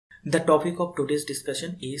The topic of today's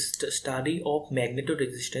discussion is the study of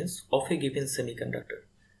magnetoresistance of a given semiconductor,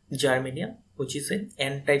 germanium, which is an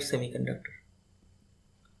N-type semiconductor.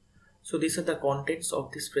 So these are the contents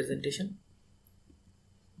of this presentation.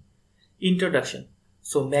 Introduction.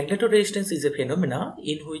 So magnetoresistance is a phenomena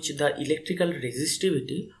in which the electrical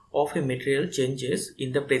resistivity of a material changes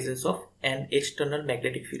in the presence of an external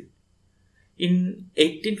magnetic field. In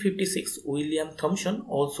 1856, William Thomson,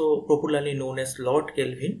 also popularly known as Lord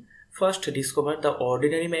Kelvin, first discovered the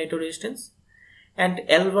ordinary magnetoresistance, and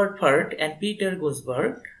Albert Fert and Peter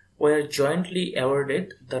Gaussmeter were jointly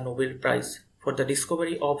awarded the Nobel Prize for the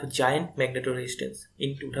discovery of giant magnetoresistance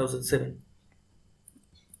in 2007.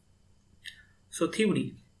 So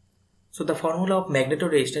theory. So the formula of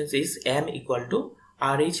magnetoresistance is M equal to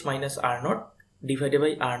RH minus R0 divided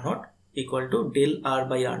by R0 equal to del R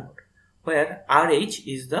by R0, where RH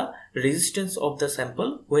is the resistance of the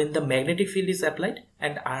sample when the magnetic field is applied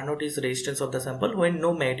and R0 is resistance of the sample when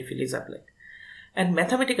no magnetic field is applied. And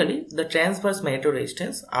mathematically, the transverse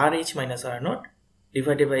magnetoresistance RH minus R0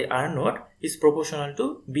 divided by R0 is proportional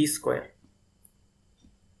to B square.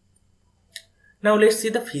 Now let's see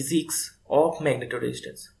the physics of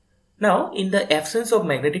magnetoresistance. Now in the absence of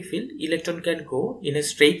magnetic field, electron can go in a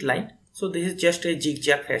straight line. So this is just a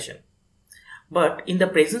zigzag fashion. But in the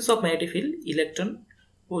presence of magnetic field, electron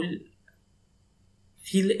will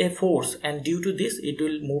feel a force, and due to this it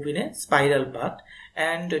will move in a spiral path,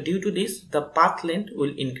 and due to this the path length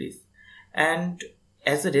will increase, and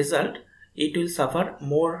as a result it will suffer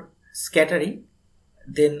more scattering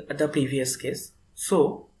than the previous case.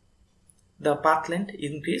 So the path length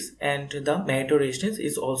increase and the magnetoresistance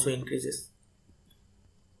is also increases.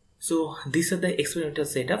 So these are the experimental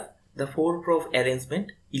setup: the 4-probe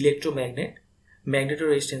arrangement, electromagnet,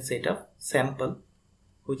 magnetoresistance setup, sample,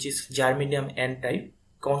 which is germanium N-type,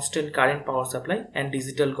 constant current power supply, and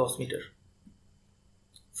digital Gaussmeter.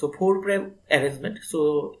 So 4-probe arrangement.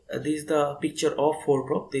 So this is the picture of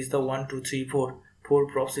 4-probe. This is the 1, 2, 3, 4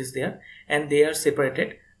 probes is there, and they are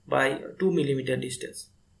separated by 2 millimeter distance.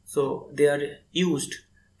 So they are used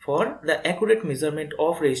for the accurate measurement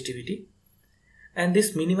of resistivity, and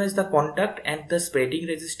this minimizes the contact and the spreading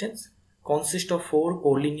resistance. Consists of 4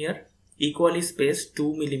 collinear equally spaced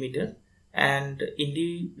 2 millimeter and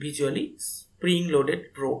individually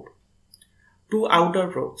spring-loaded probe. 2 outer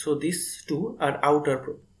probe. So these 2 are outer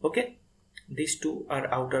probe. Okay, these 2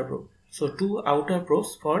 are outer probe. So 2 outer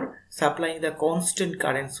probes for supplying the constant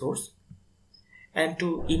current source, and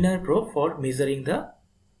 2 inner probe for measuring the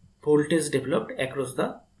voltage developed across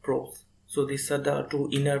the probes. So these are the 2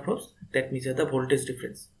 inner probes that measure the voltage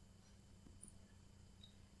difference.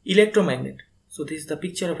 Electromagnet. So this is the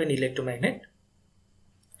picture of an electromagnet.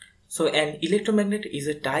 So an electromagnet is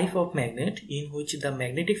a type of magnet in which the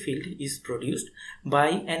magnetic field is produced by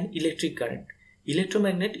an electric current.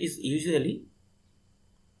 Electromagnet is usually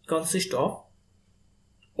consist of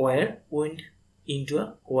wire wound into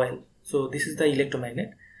a coil. So this is the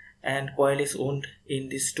electromagnet, and coil is wound in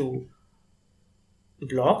these 2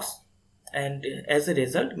 blocks, and as a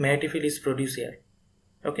result magnetic field is produced here.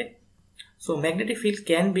 Okay, so magnetic field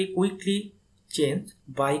can be quickly changed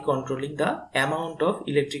by controlling the amount of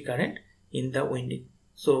electric current in the winding.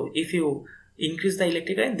 So if you increase the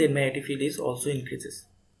electric current, then magnetic field is also increases.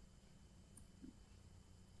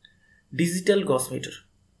 Digital Gaussmeter.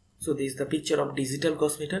 So this is the picture of digital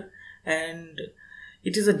Gaussmeter, and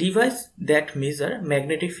it is a device that measures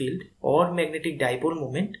magnetic field or magnetic dipole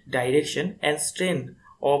moment, direction, and strength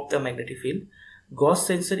of the magnetic field. Gauss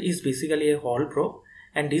sensor is basically a Hall probe,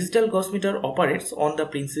 and digital Gaussmeter operates on the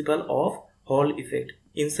principle of Hall effect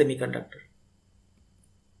in semiconductor.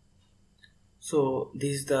 So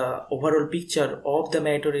this is the overall picture of the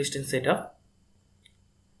magnetoresistance setup.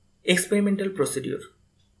 Experimental procedure.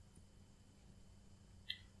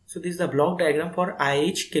 So this is the block diagram for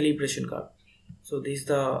IH calibration curve. So this is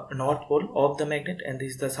the north pole of the magnet, and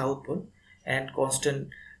this is the south pole, and constant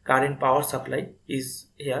current power supply is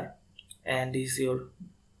here, and this is your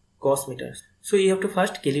Gaussmeter. So you have to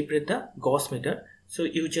first calibrate the Gaussmeter. So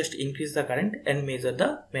you just increase the current and measure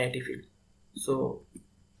the magnetic field. So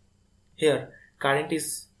here current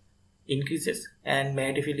is increases and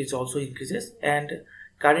magnetic field is also increases, and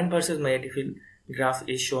current versus magnetic field graph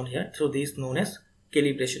is shown here. So this is known as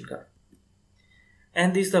calibration curve,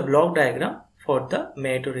 and this is the block diagram for the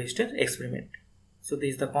magnetoresistance experiment. So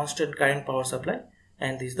this is the constant current power supply,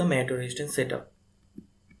 and this is the magnetoresistance setup.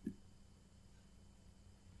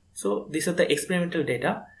 So these are the experimental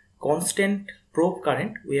data. Constant probe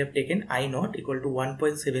current we have taken I0 equal to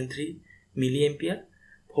 1.73 milliampere.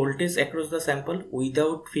 Voltage across the sample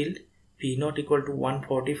without field V0 equal to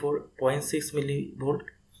 144.6 millivolt.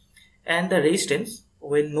 and the resistance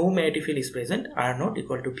when no magnetic field is present, R naught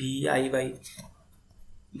equal to V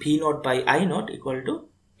naught by I naught equal to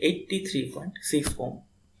 83.6 ohm.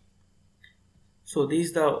 So this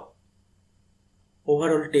is the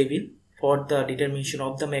overall table for the determination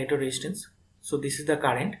of the magnetoresistance. So this is the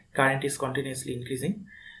current is continuously increasing,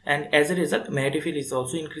 and as a result magnetic field is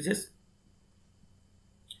also increases.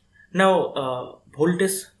 Now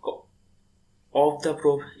voltage of the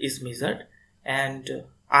probe is measured, and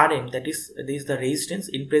Rm, that is the resistance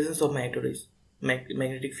in presence of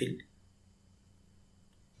magnetic field.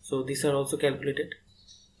 So these are also calculated,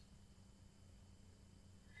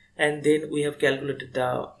 and then we have calculated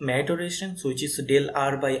the magnetoresistance, which is del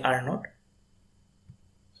R by R naught,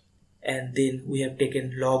 and then we have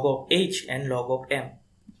taken log of H and log of M.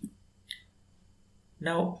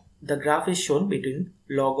 Now the graph is shown between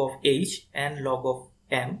log of H and log of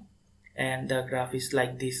M, and the graph is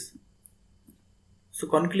like this. So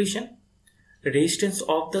conclusion, resistance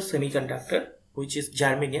of the semiconductor, which is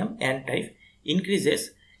germanium N-type,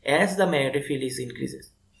 increases as the magnetic field is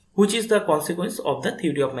increases, which is the consequence of the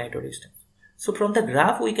theory of magnetoresistance. So from the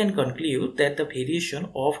graph we can conclude that the variation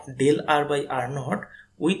of del R by R naught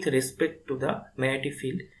with respect to the magnetic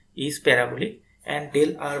field is parabolic, and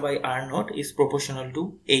del R by R naught is proportional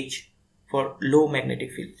to H for low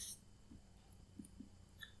magnetic field.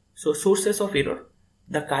 So sources of error,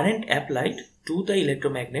 the current applied to the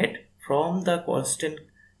electromagnet from the constant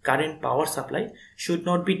current power supply should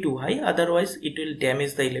not be too high, otherwise it will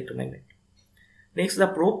damage the electromagnet. Next, the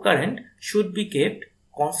probe current should be kept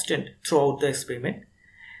constant throughout the experiment,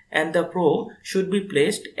 and the probe should be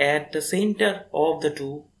placed at the center of the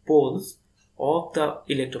two poles of the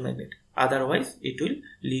electromagnet, otherwise it will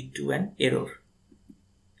lead to an error.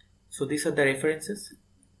 So these are the references.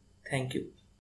 Thank you.